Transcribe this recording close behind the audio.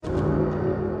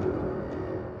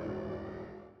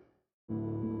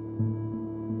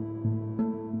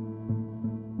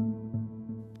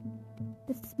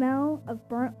smell of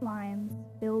burnt limes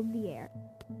filled the air.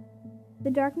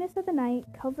 The darkness of the night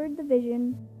covered the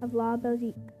vision of La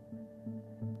Belgique.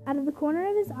 Out of the corner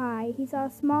of his eye, he saw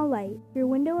a small light through a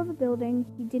window of a building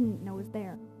he didn't know was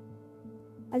there.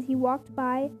 As he walked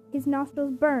by, his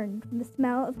nostrils burned from the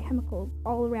smell of chemicals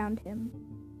all around him.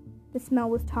 The smell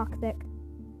was toxic.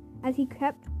 As he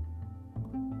kept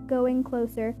going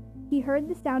closer, he heard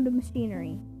the sound of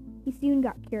machinery. He soon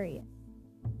got curious.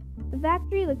 The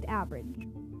factory looked average.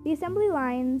 The assembly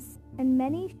lines and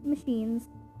many machines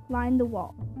lined the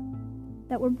wall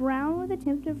that were brown with a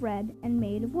tint of red and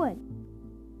made of wood.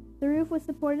 The roof was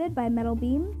supported by metal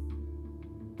beams,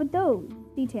 but those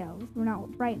details were not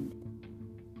what frightened.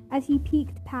 As he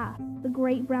peeked past the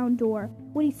great brown door,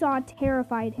 what he saw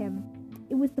terrified him.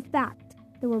 It was the fact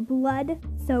there were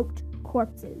blood-soaked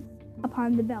corpses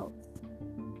upon the belts.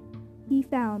 He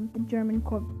found the German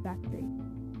corpse factory.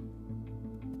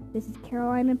 This is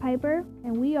Caroline and Piper,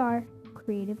 and we are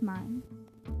Creative Minds.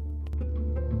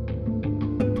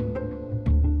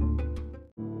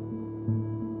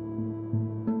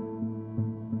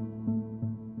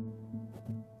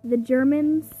 The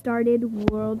Germans started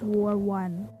World War I,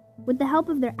 with the help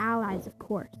of their allies, of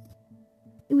course.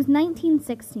 It was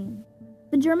 1916.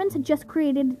 The Germans had just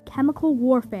created chemical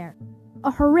warfare,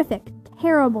 a horrific,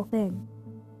 terrible thing.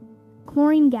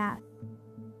 Chlorine gas.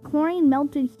 Chlorine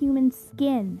melted human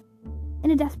skin.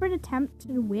 In a desperate attempt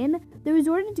to win, they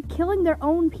resorted to killing their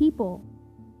own people.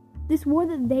 This war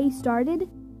that they started,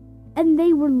 and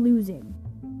they were losing.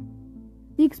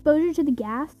 The exposure to the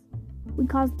gas would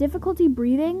cause difficulty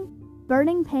breathing,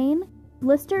 burning pain,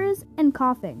 blisters, and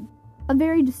coughing. A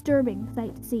very disturbing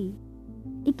sight to see.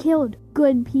 It killed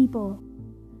good people.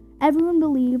 Everyone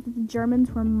believed that the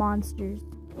Germans were monsters,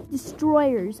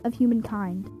 destroyers of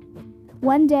humankind.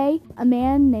 One day, a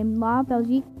man named La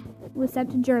Belgique was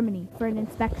sent to Germany for an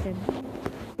inspection.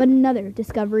 But another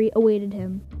discovery awaited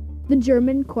him. The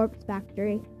German corpse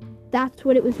factory. That's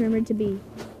what it was rumored to be.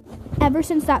 Ever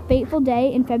since that fateful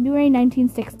day in February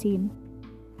 1916.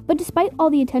 But despite all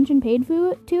the attention paid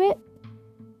to it,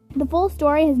 the full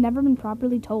story has never been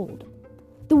properly told.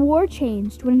 The war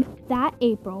changed when, that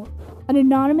April, an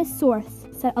anonymous source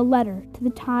sent a letter to the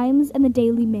Times and the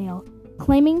Daily Mail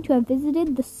claiming to have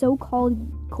visited the so-called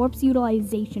corpse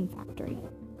utilization factory.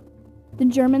 The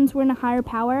Germans were in a higher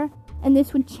power, and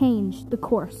this would change the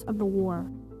course of the war.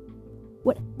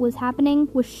 What was happening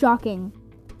was shocking.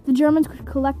 The Germans could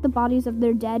collect the bodies of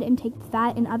their dead and take the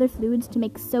fat and other fluids to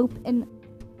make soap and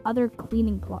other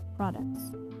cleaning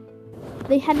products.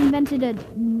 They had invented a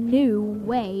new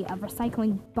way of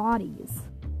recycling bodies.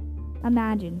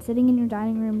 Imagine sitting in your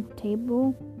dining room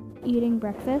table, eating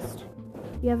breakfast.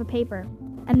 You have a paper,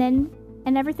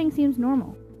 and everything seems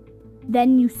normal.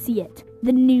 Then you see it,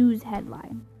 the news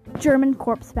headline. German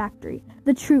corpse factory,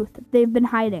 the truth they've been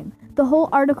hiding. The whole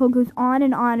article goes on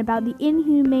and on about the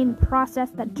inhumane process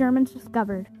that Germans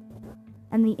discovered.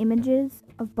 And the images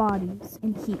of bodies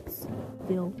in heaps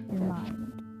fill your mind.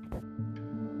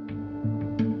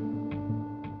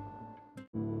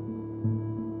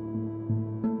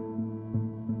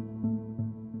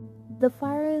 The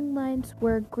firing lines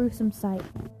were a gruesome sight.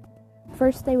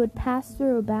 First, they would pass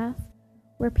through a bath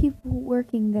where people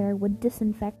working there would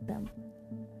disinfect them,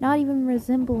 not even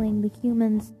resembling the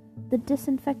humans, the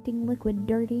disinfecting liquid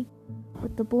dirty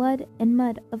with the blood and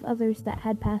mud of others that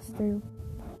had passed through.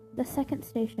 The second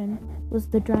station was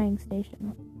the drying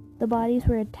station. The bodies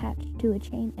were attached to a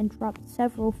chain and dropped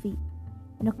several feet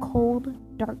in a cold,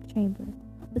 dark chamber,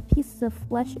 with pieces of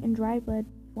flesh and dry blood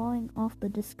falling off the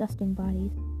disgusting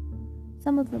bodies.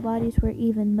 Some of the bodies were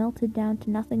even melted down to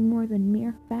nothing more than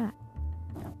mere fat.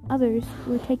 Others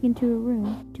were taken to a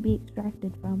room to be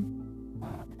extracted from.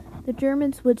 The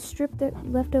Germans would strip their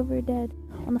leftover dead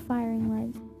on the firing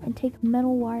lines and take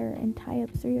metal wire and tie up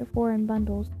 3 or 4 in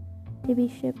bundles to be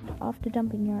shipped off to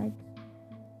dumping yards.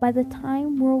 By the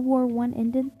time World War I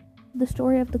ended, the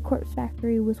story of the corpse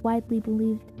factory was widely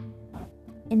believed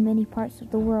in many parts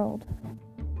of the world.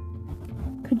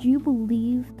 Could you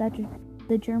believe that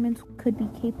the Germans could be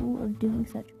capable of doing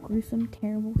such gruesome,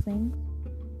 terrible things?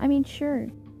 I mean, sure,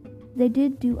 they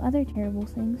did do other terrible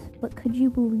things, but could you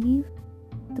believe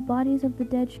the bodies of the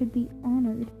dead should be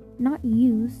honored, not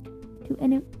used? To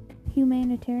any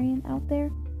humanitarian out there,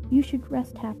 you should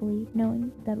rest happily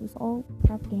knowing that it was all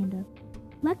propaganda.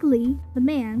 Luckily, the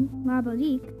man, La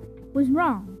Belgique, was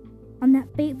wrong on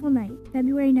that fateful night,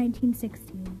 February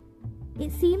 1916.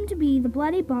 It seemed to be the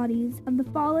bloody bodies of the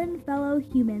fallen fellow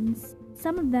humans,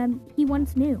 some of them he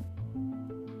once knew.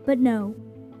 But no,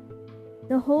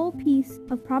 the whole piece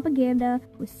of propaganda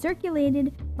was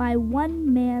circulated by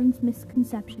one man's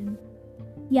misconception.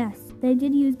 Yes, they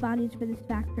did use bodies for this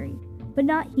factory, but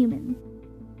not humans.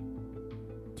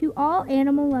 To all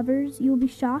animal lovers, you will be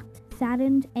shocked,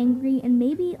 saddened, angry, and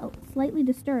maybe slightly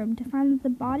disturbed to find that the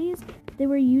bodies they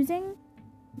were using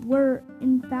were,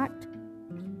 in fact,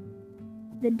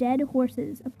 the dead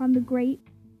horses upon the great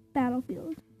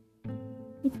battlefield.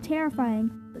 It's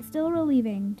terrifying, but still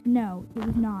relieving to know it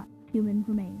was not human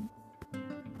remains.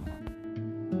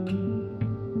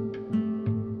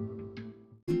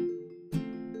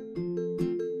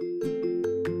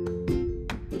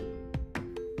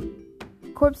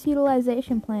 Corpse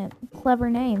utilization plant.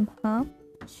 Clever name, huh?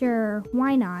 Sure,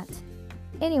 why not?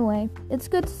 Anyway, it's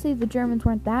good to see the Germans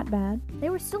weren't that bad.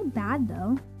 They were still bad,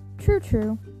 though.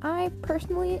 True. I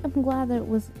personally am glad that it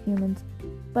was humans,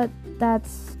 but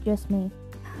that's just me.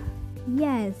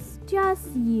 Yes,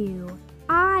 just you.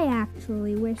 I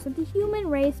actually wish that the human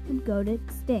race would go to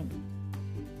extinct.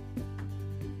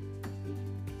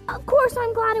 Of course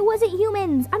I'm glad it wasn't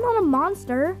humans! I'm not a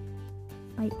monster!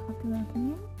 Despite popular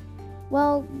opinion.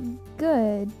 Well,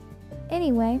 good.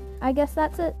 Anyway, I guess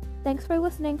that's it. Thanks for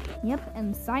listening. Yep,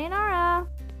 and sayonara!